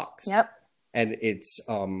our clocks. Yep. And it's,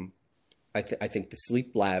 I think the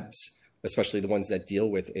sleep labs, especially the ones that deal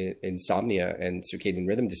with insomnia and circadian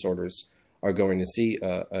rhythm disorders, are going to see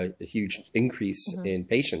a huge increase in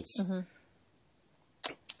patients.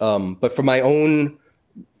 But for my own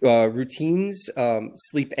routines,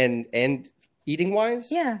 sleep and eating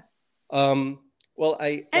wise, well,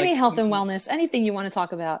 any health and wellness, anything you want to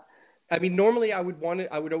talk about. I mean, normally I would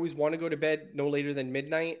always want to go to bed no later than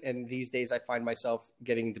midnight, and these days I find myself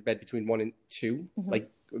getting to bed between 1 and 2,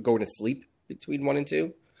 like going to sleep between 1 and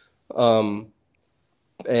 2. I'm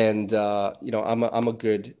a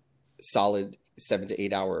good solid 7 to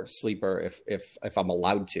 8 hour sleeper if I'm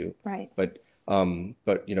allowed to. Right. But and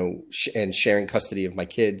sharing custody of my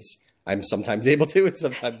kids, I'm sometimes able to and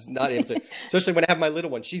sometimes not able to. Especially when I have my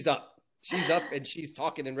little one, she's up and she's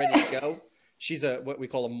talking and ready to go. She's what we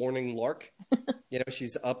call a morning lark.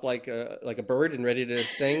 She's up like a bird and ready to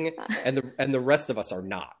sing, and the rest of us are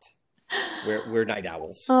not. We're night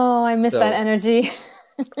owls. Oh, I miss that energy.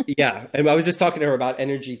 Yeah, and I was just talking to her about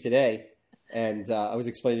energy today, And I was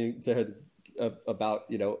explaining to her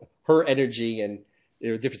about, her energy and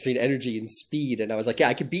the difference between energy and speed. And I was like, yeah,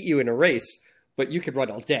 I can beat you in a race, but you can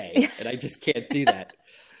run all day. And I just can't do that.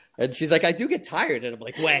 And she's like, I do get tired. And I'm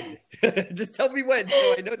like, when? Just tell me when.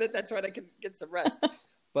 So I know that's when I can get some rest.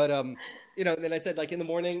 But, and then I said, like in the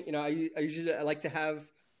morning, I like to have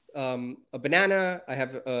a banana. I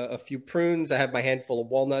have a few prunes. I have my handful of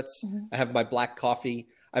walnuts. I have my black coffee.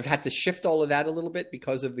 I've had to shift all of that a little bit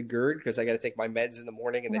because of the GERD, because I got to take my meds in the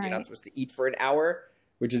morning, and then you're not supposed to eat for an hour,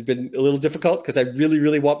 which has been a little difficult because I really,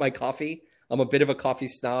 really want my coffee. I'm a bit of a coffee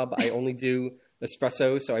snob. I only do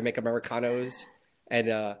espresso, so I make Americanos. And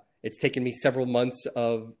it took me several months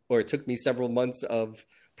of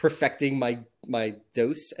perfecting my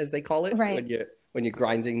dose, as they call it, when you're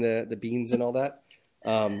grinding the beans and all that.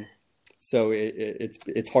 So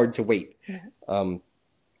it's hard to wait.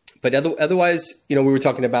 But otherwise, we were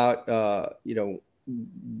talking about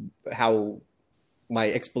how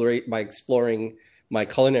exploring my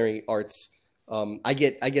culinary arts. I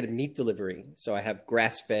get a meat delivery, so I have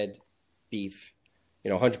grass-fed beef,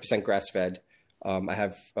 100% grass-fed. I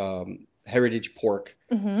have heritage pork,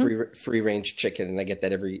 free range chicken, and I get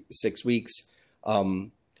that every 6 weeks.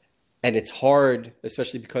 And it's hard,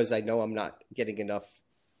 especially because I know I'm not getting enough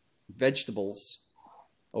vegetables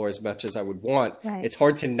or as much as I would want. It's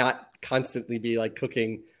hard to not constantly be like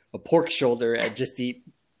cooking a pork shoulder and just eat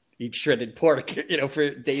shredded pork, for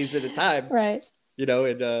days at a time. And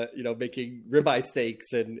making ribeye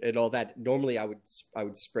steaks and all that. Normally I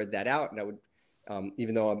would spread that out, and I would,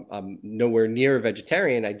 even though I'm nowhere near a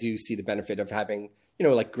vegetarian, I do see the benefit of having,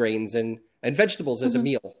 like grains and vegetables as a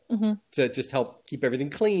meal to just help keep everything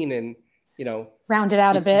clean and, round it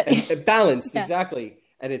out a bit and balanced. Exactly.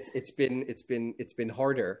 And it's been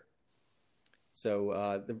harder.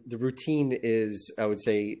 So the routine is, I would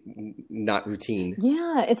say, not routine.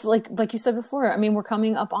 Yeah, it's like you said before. I mean, we're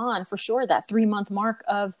coming up on, for sure, that 3-month mark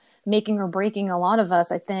of making or breaking a lot of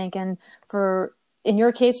us, I think. And in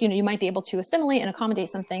your case, you might be able to assimilate and accommodate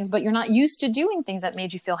some things, but you're not used to doing things that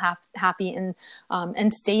made you feel happy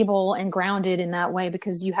and stable and grounded in that way,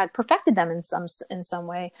 because you had perfected them in some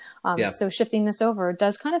way. So shifting this over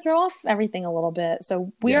does kind of throw off everything a little bit.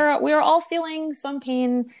 So we are all feeling some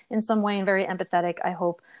pain in some way, and very empathetic, I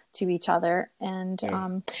hope, to each other.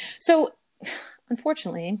 And so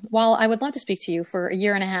unfortunately, while I would love to speak to you for a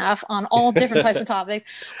year and a half on all different types of topics,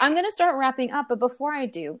 I'm going to start wrapping up. But before I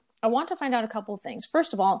do, I want to find out a couple of things.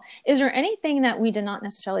 First of all, is there anything that we did not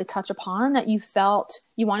necessarily touch upon that you felt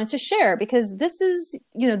you wanted to share? Because this is,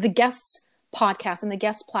 the guests podcast and the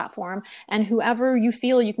guest platform, and whoever you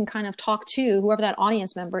feel you can kind of talk to, whoever that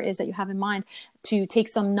audience member is that you have in mind, to take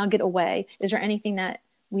some nugget away. Is there anything that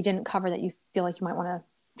we didn't cover that you feel like you might want to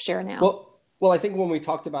share now? Well, I think when we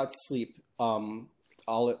talked about sleep,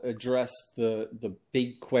 I'll address the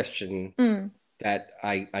big question that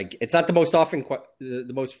it's not the most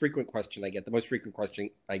the most frequent question I get. The most frequent question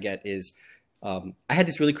I get is, I had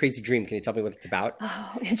this really crazy dream. Can you tell me what it's about?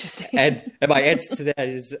 Oh, interesting. And my answer to that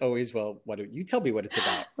is always, well, why don't you tell me what it's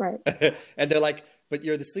about? Right. And they're like, but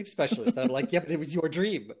you're the sleep specialist. And I'm like, yeah, but it was your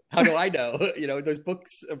dream. How do I know? Those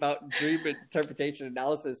books about dream interpretation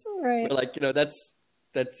analysis. Right. We're like, that's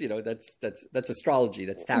astrology.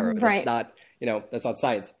 That's tarot. Right. That's not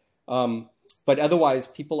science. But otherwise,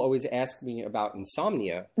 people always ask me about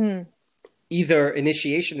insomnia, either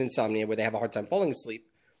initiation insomnia, where they have a hard time falling asleep,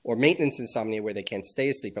 or maintenance insomnia, where they can't stay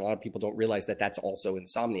asleep. And a lot of people don't realize that that's also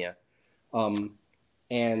insomnia.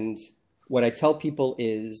 And what I tell people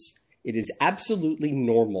is, it is absolutely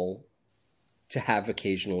normal to have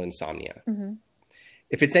occasional insomnia.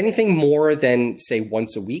 If it's anything more than, say,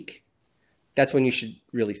 once a week, that's when you should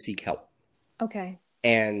really seek help. Okay.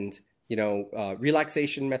 And,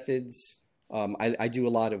 relaxation methods. I do a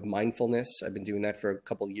lot of mindfulness. I've been doing that for a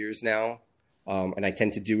couple of years now. And I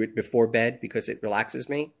tend to do it before bed because it relaxes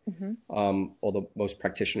me. Although most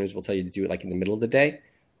practitioners will tell you to do it like in the middle of the day.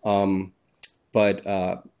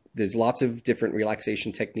 But there's lots of different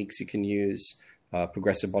relaxation techniques you can use.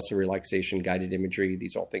 Progressive muscle relaxation, guided imagery.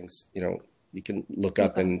 These are all things, you can look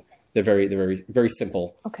up, and they're very, very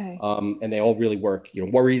simple. Okay. And they all really work.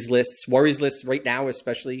 Worries lists right now,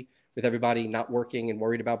 especially with everybody not working and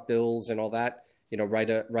worried about bills and all that. Write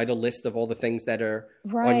a list of all the things that are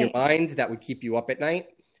on your mind that would keep you up at night,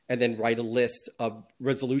 and then write a list of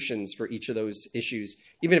resolutions for each of those issues.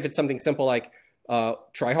 Even if it's something simple like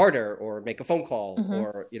try harder, or make a phone call,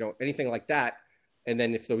 or anything like that. And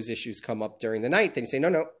then if those issues come up during the night, then you say,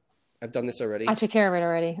 no, I've done this already. I took care of it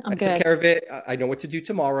already. I took care of it. I know what to do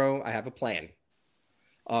tomorrow. I have a plan.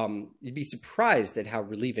 You'd be surprised at how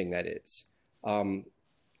relieving that is.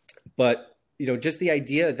 But just the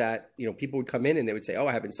idea that, people would come in and they would say, oh,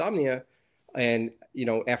 I have insomnia. And,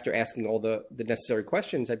 after asking all the necessary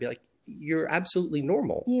questions, I'd be like, you're absolutely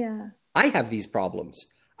normal. Yeah. I have these problems.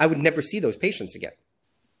 I would never see those patients again.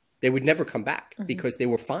 They would never come back because they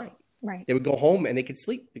were fine. Right. They would go home and they could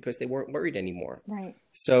sleep because they weren't worried anymore. Right.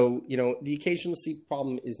 So, the occasional sleep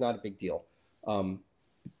problem is not a big deal.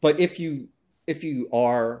 But if you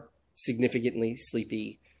are significantly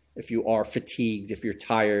sleepy, if you are fatigued, if you're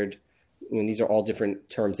tired, these are all different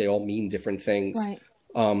terms. They all mean different things.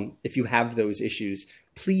 Right. If you have those issues,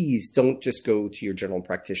 please don't just go to your general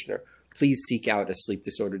practitioner. Please seek out a sleep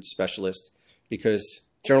disorder specialist, because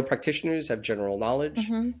general practitioners have general knowledge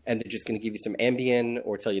and they're just going to give you some Ambien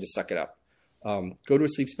or tell you to suck it up. Go to a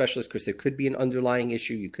sleep specialist because there could be an underlying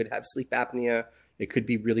issue. You could have sleep apnea. It could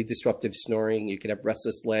be really disruptive snoring. You could have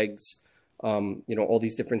restless legs, all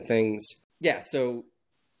these different things. Yeah. So,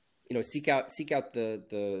 seek out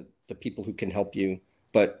the people who can help you.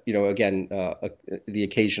 But, again, the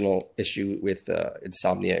occasional issue with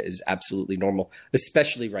insomnia is absolutely normal,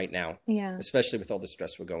 especially right now. Yeah. Especially with all the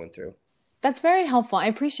stress we're going through. That's very helpful. I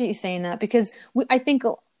appreciate you saying that, because I think,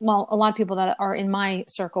 well, a lot of people that are in my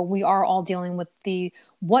circle, we are all dealing with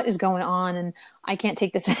what is going on, and I can't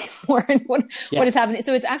take this anymore, and what is happening.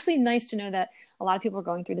 So it's actually nice to know that a lot of people are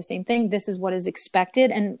going through the same thing. This is what is expected.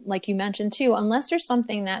 And like you mentioned too, unless there's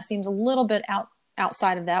something that seems a little bit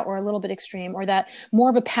outside of that, or a little bit extreme, or that more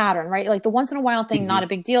of a pattern, right? Like the once in a while thing, not a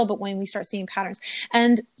big deal, but when we start seeing patterns.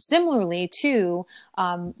 And similarly too,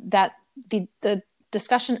 that the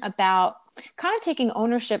discussion about kind of taking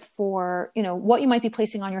ownership for, what you might be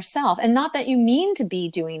placing on yourself, and not that you mean to be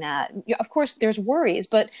doing that. Of course, there's worries,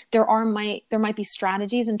 but there might be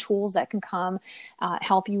strategies and tools that can come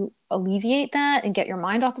help you alleviate that and get your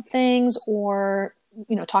mind off of things, or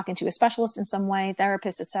talking to a specialist in some way,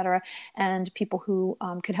 therapist, et cetera, and people who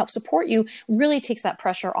could help support you really takes that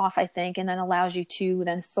pressure off, I think, and then allows you to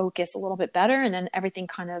then focus a little bit better, and then everything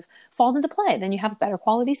kind of falls into play. Then you have better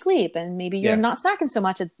quality sleep, and maybe you're not snacking so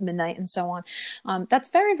much at midnight, and so on. That's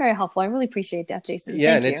very, very helpful. I really appreciate that, Jason.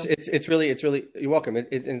 Yeah, Thank and you. it's really you're welcome.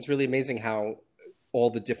 It's really amazing how all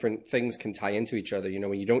the different things can tie into each other.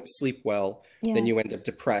 When you don't sleep well, then you end up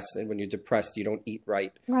depressed. And when you're depressed, you don't eat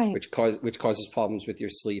right, which causes problems with your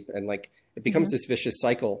sleep. And it becomes this vicious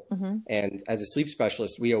cycle. And as a sleep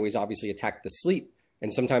specialist, we always obviously attack the sleep.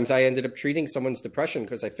 And sometimes I ended up treating someone's depression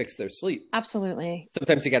because I fixed their sleep. Absolutely.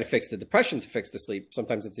 Sometimes you got to fix the depression to fix the sleep.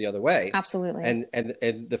 Sometimes it's the other way. Absolutely. And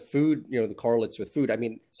the food, the correlates with food. I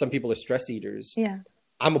mean, some people are stress eaters. Yeah.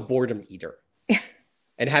 I'm a boredom eater.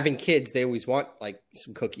 And having kids, they always want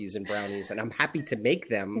some cookies and brownies, and I'm happy to make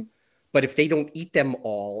them. But if they don't eat them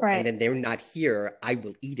all, and then they're not here, I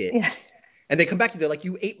will eat it. Yeah. And they come back and they're like,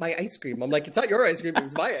 "You ate my ice cream." I'm like, "It's not your ice cream; it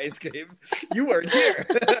was my ice cream. You weren't here."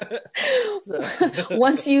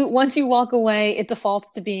 Once you walk away, it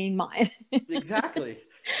defaults to being mine. Exactly.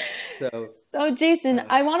 So Jason,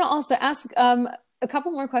 I want to also ask a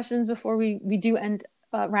couple more questions before we do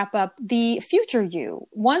wrap up. The future you,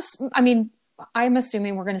 I'm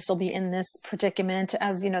assuming we're going to still be in this predicament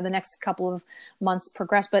as, the next couple of months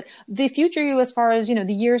progress, but the future you, as far as,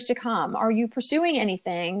 the years to come, are you pursuing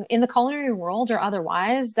anything in the culinary world or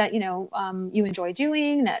otherwise that, you enjoy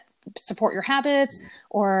doing, that support your habits,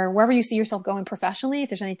 or wherever you see yourself going professionally, if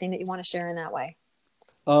there's anything that you want to share in that way?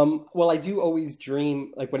 Well, I do always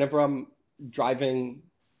dream, whenever I'm driving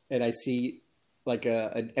and I see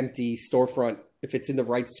an empty storefront, if it's in the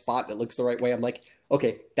right spot, it looks the right way, I'm like,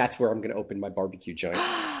 okay, that's where I'm going to open my barbecue joint.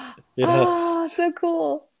 Oh, so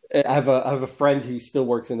cool. I have a friend who still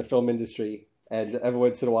works in the film industry, and every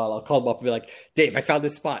once in a while I'll call him up and be like, Dave, I found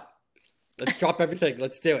this spot. Let's drop everything.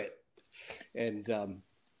 Let's do it. And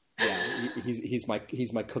he's my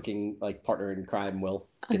cooking partner in crime. We'll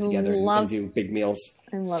get together and do big meals.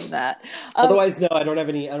 I love that. Otherwise, no, I don't have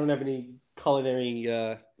any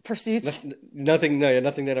culinary pursuits. Nothing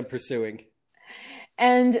that I'm pursuing.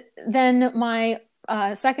 And then my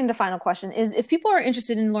second to final question is, if people are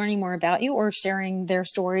interested in learning more about you or sharing their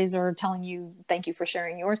stories or telling you thank you for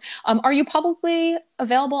sharing yours, are you publicly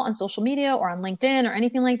available on social media or on LinkedIn or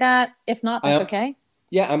anything like that? If not, that's okay.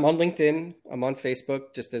 Yeah, I'm on LinkedIn. I'm on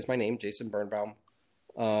Facebook, just as my name, Jason Birnbaum.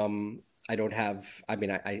 I don't have,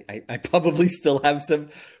 I probably still have some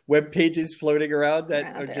web pages floating around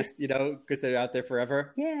that are just, because they're out there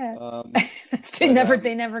forever. Yeah. They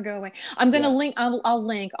never go away. I'm going to link, I'll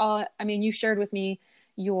link, you shared with me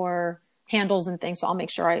your handles and things, so I'll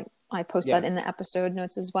make sure I post that in the episode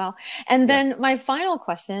notes as well. And then my final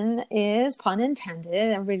question is, pun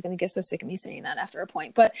intended, everybody's going to get so sick of me saying that after a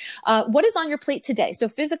point, but what is on your plate today? So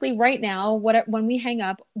physically right now, when we hang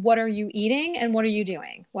up, what are you eating and what are you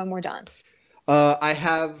doing when we're done? I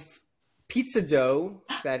have pizza dough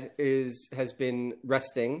that has been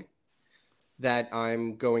resting that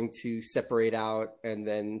I'm going to separate out and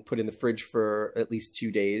then put in the fridge for at least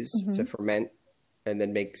 2 days to ferment, and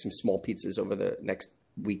then make some small pizzas over the next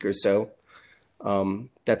week or so.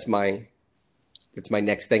 That's my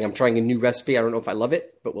next thing. I'm trying a new recipe. I don't know if I love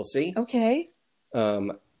it, but we'll see. Okay.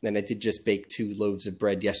 And I did just bake 2 loaves of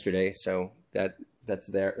bread yesterday, so that's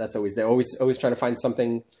there. That's always there. Always trying to find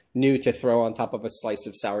something new to throw on top of a slice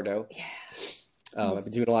of sourdough. Yeah. I've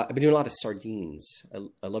been doing a lot of sardines.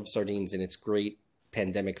 I love sardines, and it's great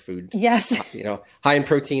pandemic food. Yes. High in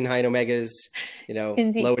protein, high in omegas,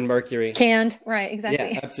 Indeed. low in mercury. Canned. Right.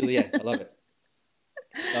 Exactly. Yeah, absolutely. Yeah. I love it.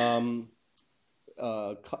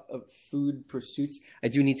 Food pursuits. I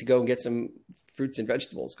do need to go and get some fruits and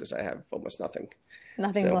vegetables because I have almost nothing.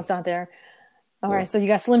 Nothing left out there. All right. So you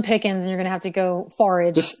got slim pickings and you're going to have to go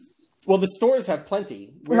forage. The stores have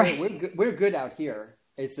plenty. Right. We're good out here.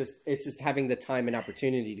 It's just having the time and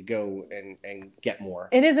opportunity to go and get more.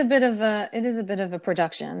 It is a bit of a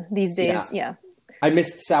production these days. Yeah. I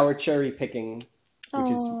missed sour cherry picking,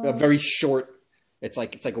 which is a very short. It's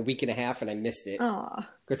like a week and a half, and I missed it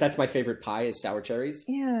because that's my favorite pie is sour cherries.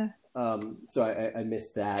 Yeah. So I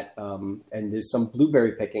missed that. And there's some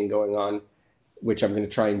blueberry picking going on, which I'm going to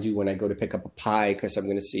try and do when I go to pick up a pie, because I'm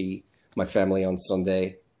going to see my family on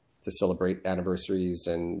Sunday to celebrate anniversaries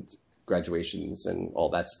and graduations and all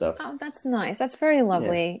that stuff. Oh, that's nice. That's very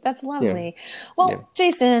lovely. Yeah. That's lovely. Yeah. Well,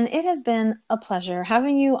 Jason, it has been a pleasure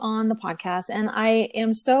having you on the podcast. And I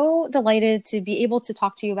am so delighted to be able to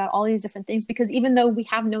talk to you about all these different things, because even though we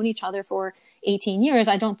have known each other for 18 years,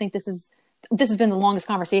 I don't think this has been the longest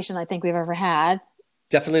conversation I think we've ever had.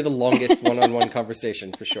 Definitely the longest one-on-one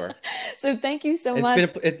conversation for sure. So thank you so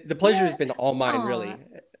much. The pleasure has been all mine, really.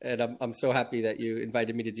 And I'm so happy that you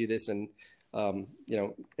invited me to do this. And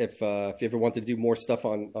if you ever want to do more stuff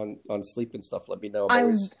on sleep and stuff, let me know. I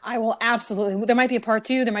will absolutely. There might be a part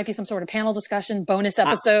 2. There might be some sort of panel discussion, bonus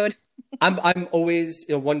episode. I'm always,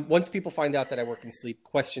 once people find out that I work in sleep,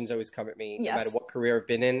 questions always come at me, no matter what career I've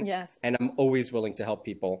been in. Yes. And I'm always willing to help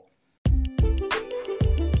people.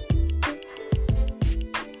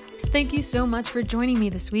 Thank you so much for joining me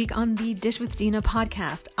this week on the Dish with Dina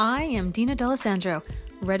podcast. I am Dina D'Alessandro,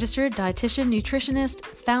 registered dietitian, nutritionist,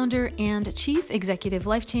 founder, and chief executive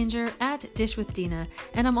life changer at Dish with Dina,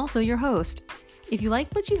 and I'm also your host. If you like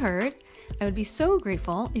what you heard, I would be so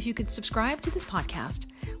grateful if you could subscribe to this podcast,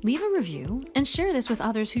 leave a review, and share this with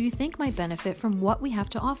others who you think might benefit from what we have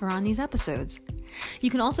to offer on these episodes. You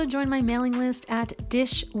can also join my mailing list at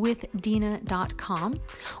dishwithdina.com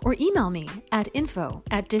or email me at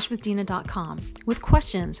info@dishwithdina.com with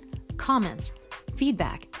questions, comments,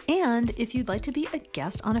 feedback, and if you'd like to be a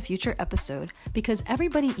guest on a future episode, because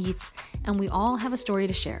everybody eats and we all have a story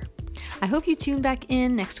to share. I hope you tune back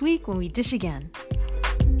in next week when we dish again.